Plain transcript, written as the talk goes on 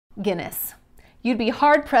Guinness. You'd be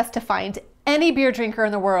hard-pressed to find any beer drinker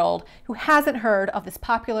in the world who hasn't heard of this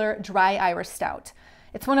popular dry Irish stout.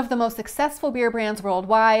 It's one of the most successful beer brands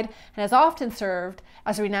worldwide and is often served,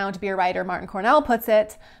 as renowned beer writer Martin Cornell puts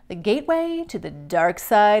it, the gateway to the dark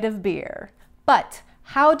side of beer. But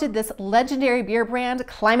how did this legendary beer brand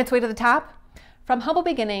climb its way to the top? From humble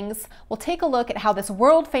beginnings, we'll take a look at how this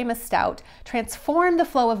world-famous stout transformed the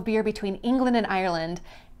flow of beer between England and Ireland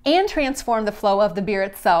and transformed the flow of the beer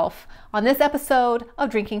itself on this episode of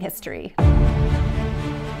Drinking History.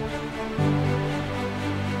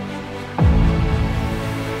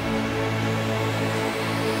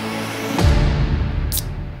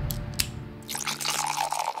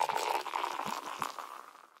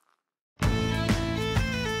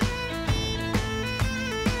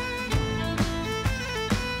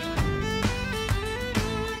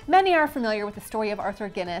 Many are familiar with the story of Arthur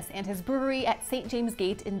Guinness and his brewery at St. James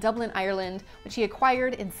Gate in Dublin, Ireland, which he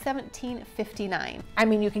acquired in 1759. I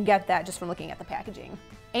mean, you can get that just from looking at the packaging.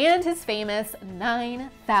 And his famous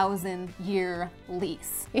 9,000-year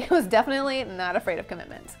lease. He was definitely not afraid of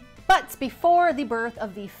commitment. But before the birth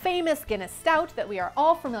of the famous Guinness stout that we are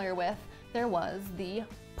all familiar with, there was the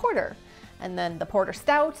porter, and then the porter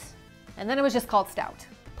stout, and then it was just called stout.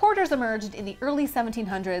 Porters emerged in the early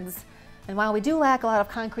 1700s. And while we do lack a lot of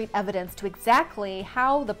concrete evidence to exactly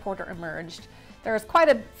how the porter emerged, there's quite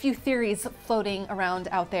a few theories floating around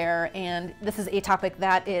out there, and this is a topic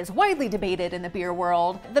that is widely debated in the beer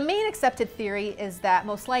world. The main accepted theory is that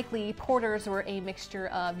most likely porters were a mixture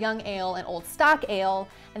of young ale and old stock ale,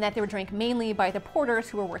 and that they were drank mainly by the porters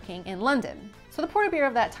who were working in London. So the porter beer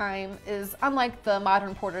of that time is unlike the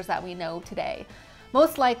modern porters that we know today.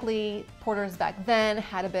 Most likely, porters back then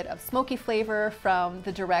had a bit of smoky flavor from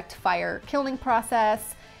the direct fire kilning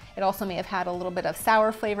process. It also may have had a little bit of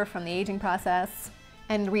sour flavor from the aging process.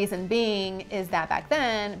 And the reason being is that back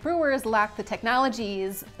then, brewers lacked the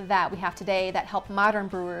technologies that we have today that help modern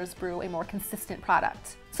brewers brew a more consistent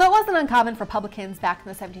product. So it wasn't uncommon for publicans back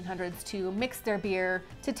in the 1700s to mix their beer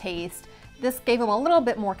to taste. This gave them a little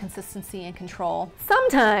bit more consistency and control.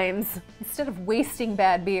 Sometimes, instead of wasting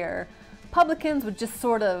bad beer, publicans would just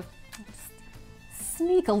sort of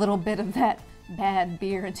sneak a little bit of that bad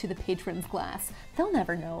beer into the patron's glass. They'll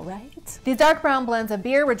never know, right? These dark brown blends of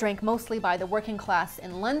beer were drank mostly by the working class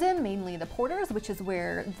in London, mainly the porters, which is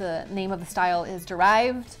where the name of the style is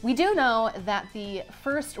derived. We do know that the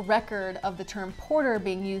first record of the term porter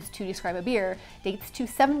being used to describe a beer dates to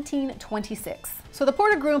 1726. So the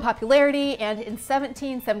porter grew in popularity, and in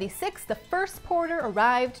 1776, the first porter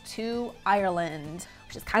arrived to Ireland,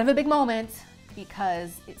 which is kind of a big moment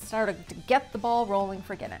because it started to get the ball rolling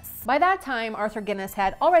for Guinness. By that time, Arthur Guinness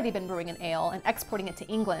had already been brewing an ale and exporting it to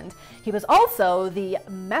England. He was also the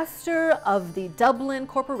master of the Dublin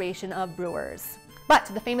Corporation of Brewers. But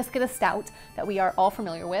the famous Guinness stout that we are all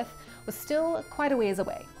familiar with was still quite a ways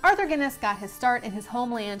away. Arthur Guinness got his start in his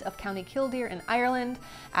homeland of County Kildare in Ireland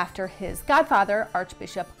after his godfather,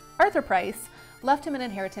 Archbishop Arthur Price, left him an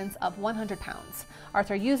inheritance of £100.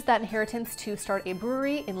 Arthur used that inheritance to start a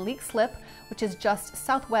brewery in Leek Slip, which is just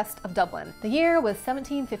southwest of Dublin. The year was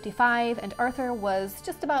 1755, and Arthur was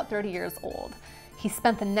just about 30 years old. He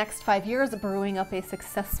spent the next 5 years brewing up a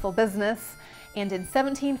successful business, and in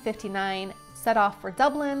 1759 set off for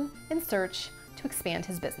Dublin in search to expand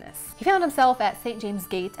his business. He found himself at St. James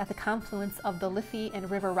Gate at the confluence of the Liffey and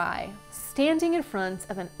River Rye, standing in front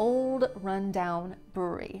of an old, run-down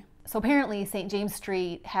brewery. So apparently St. James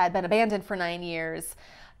Street had been abandoned for 9 years,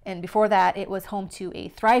 and before that it was home to a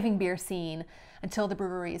thriving beer scene until the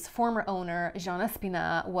brewery's former owner, Jean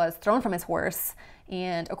Espina, was thrown from his horse,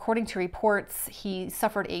 and according to reports, he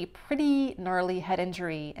suffered a pretty gnarly head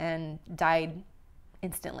injury and died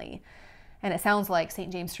instantly. And it sounds like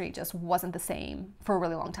St. James Street just wasn't the same for a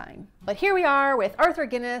really long time. But here we are with Arthur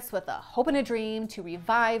Guinness with a hope and a dream to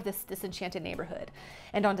revive this disenchanted neighborhood.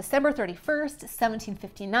 And on December 31st,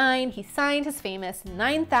 1759, he signed his famous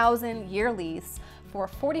 9,000-year lease for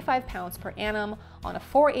 £45 per annum on a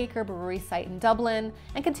 4-acre brewery site in Dublin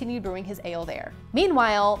and continued brewing his ale there.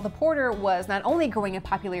 Meanwhile, the porter was not only growing in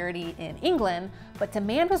popularity in England, but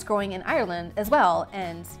demand was growing in Ireland as well.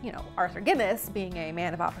 And, you know, Arthur Guinness, being a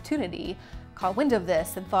man of opportunity, caught wind of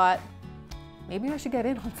this and thought, maybe I should get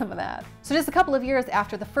in on some of that. So just a couple of years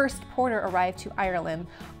after the first porter arrived to Ireland,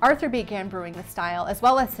 Arthur began brewing the style as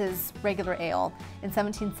well as his regular ale in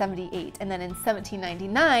 1778. And then in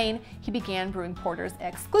 1799, he began brewing porters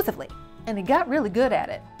exclusively. And he got really good at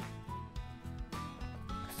it.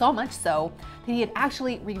 So much so that he had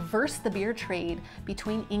actually reversed the beer trade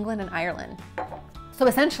between England and Ireland. So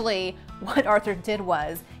essentially, what Arthur did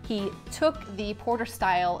was he took the porter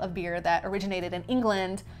style of beer that originated in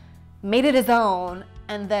England made it his own,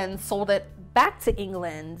 and then sold it back to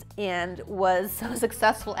England and was so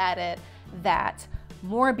successful at it that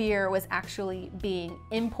more beer was actually being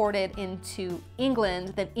imported into England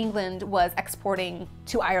than England was exporting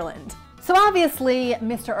to Ireland. So obviously,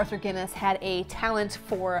 Mr. Arthur Guinness had a talent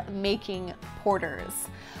for making porters.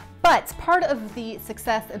 But part of the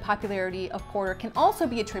success and popularity of porter can also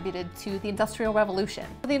be attributed to the Industrial Revolution.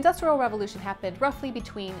 The Industrial Revolution happened roughly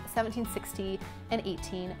between 1760 and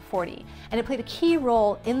 1840, and it played a key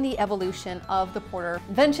role in the evolution of the porter.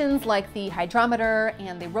 Inventions like the hydrometer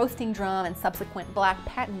and the roasting drum and subsequent black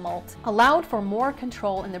patent malt allowed for more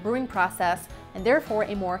control in the brewing process and therefore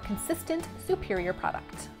a more consistent, superior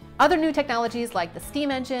product. Other new technologies like the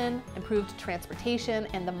steam engine, improved transportation,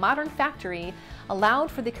 and the modern factory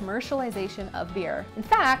allowed for the commercialization of beer. In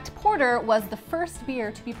fact, porter was the first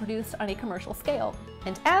beer to be produced on a commercial scale.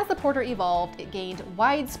 And as the porter evolved, it gained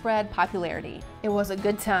widespread popularity. It was a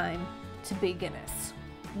good time to be Guinness.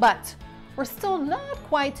 But we're still not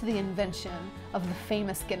quite to the invention of the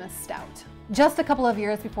famous Guinness Stout. Just a couple of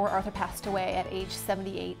years before Arthur passed away at age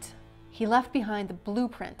 78, he left behind the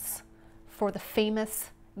blueprints for the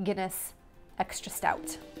famous Guinness Extra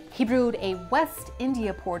Stout. He brewed a West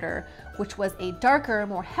India Porter, which was a darker,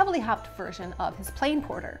 more heavily hopped version of his plain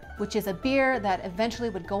porter, which is a beer that eventually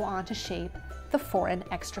would go on to shape the foreign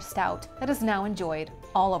Extra Stout that is now enjoyed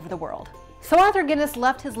all over the world. So Arthur Guinness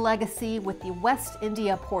left his legacy with the West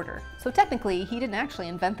India Porter. So technically, he didn't actually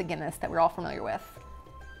invent the Guinness that we're all familiar with.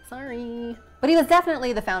 Sorry. But he was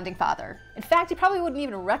definitely the founding father. In fact, he probably wouldn't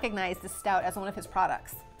even recognize the stout as one of his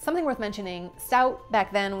products. Something worth mentioning, stout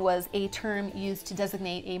back then was a term used to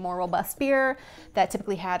designate a more robust beer that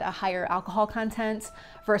typically had a higher alcohol content,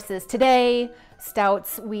 versus today,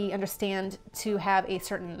 stouts we understand to have a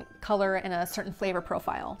certain color and a certain flavor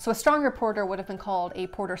profile. So a stronger porter would have been called a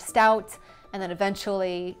porter stout, and then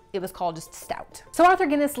eventually it was called just stout. So Arthur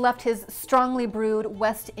Guinness left his strongly brewed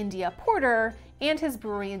West India Porter and his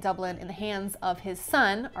brewery in Dublin in the hands of his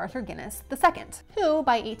son, Arthur Guinness II, who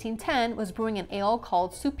by 1810 was brewing an ale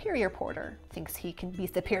called Superior Porter. Thinks he can be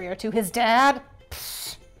superior to his dad?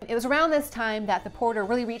 Pfft. It was around this time that the porter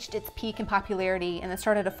really reached its peak in popularity and then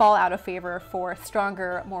started to fall out of favor for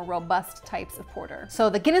stronger, more robust types of porter. So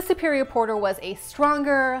the Guinness Superior Porter was a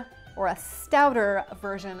stronger or a stouter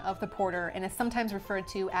version of the porter and is sometimes referred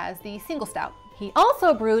to as the single stout. He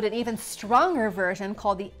also brewed an even stronger version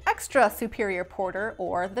called the Extra Superior Porter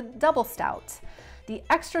or the double stout. The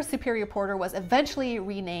Extra Superior Porter was eventually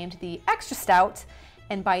renamed the Extra Stout,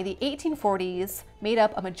 and by the 1840s made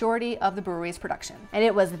up a majority of the brewery's production. And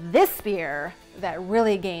it was this beer that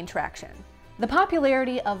really gained traction. The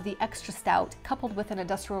popularity of the Extra Stout, coupled with an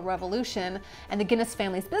industrial revolution and the Guinness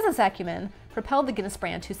family's business acumen, propelled the Guinness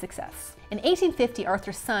brand to success. In 1850,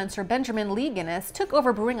 Arthur's son, Sir Benjamin Lee Guinness, took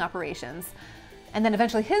over brewing operations, and then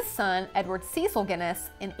eventually his son, Edward Cecil Guinness,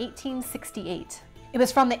 in 1868. It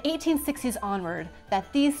was from the 1860s onward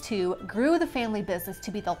that these two grew the family business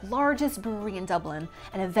to be the largest brewery in Dublin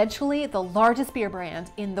and eventually the largest beer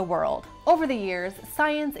brand in the world. Over the years,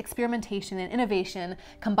 science, experimentation, and innovation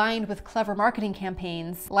combined with clever marketing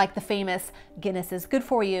campaigns like the famous "Guinness is good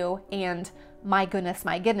for you" and my goodness,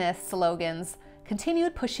 slogans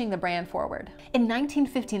continued pushing the brand forward. In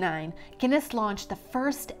 1959, Guinness launched the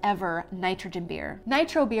first ever nitrogen beer.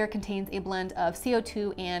 Nitro beer contains a blend of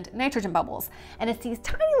CO2 and nitrogen bubbles, and it's these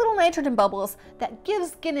tiny little nitrogen bubbles that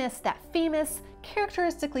gives Guinness that famous,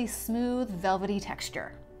 characteristically smooth, velvety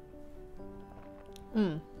texture.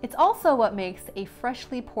 It's also what makes a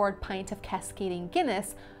freshly poured pint of cascading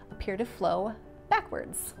Guinness appear to flow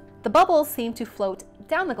backwards. The bubbles seem to float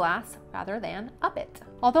down the glass rather than up it.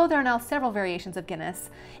 Although there are now several variations of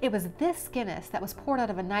Guinness, it was this Guinness that was poured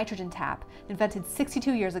out of a nitrogen tap, invented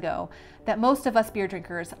 62 years ago, that most of us beer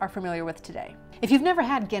drinkers are familiar with today. If you've never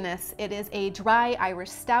had Guinness, it is a dry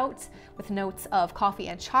Irish stout with notes of coffee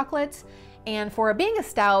and chocolate, and for being a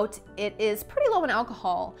stout, it is pretty low in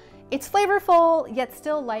alcohol. It's flavorful, yet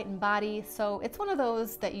still light in body, so it's one of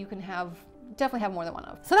those that you can definitely have more than one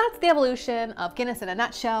of. So that's the evolution of Guinness in a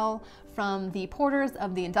nutshell, from the porters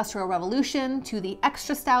of the Industrial Revolution to the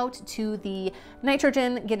Extra Stout to the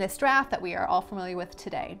nitrogen Guinness draft that we are all familiar with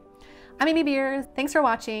today. I'm Amy Beers, thanks for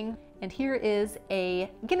watching, and here is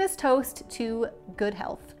a Guinness toast to good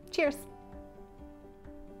health. Cheers.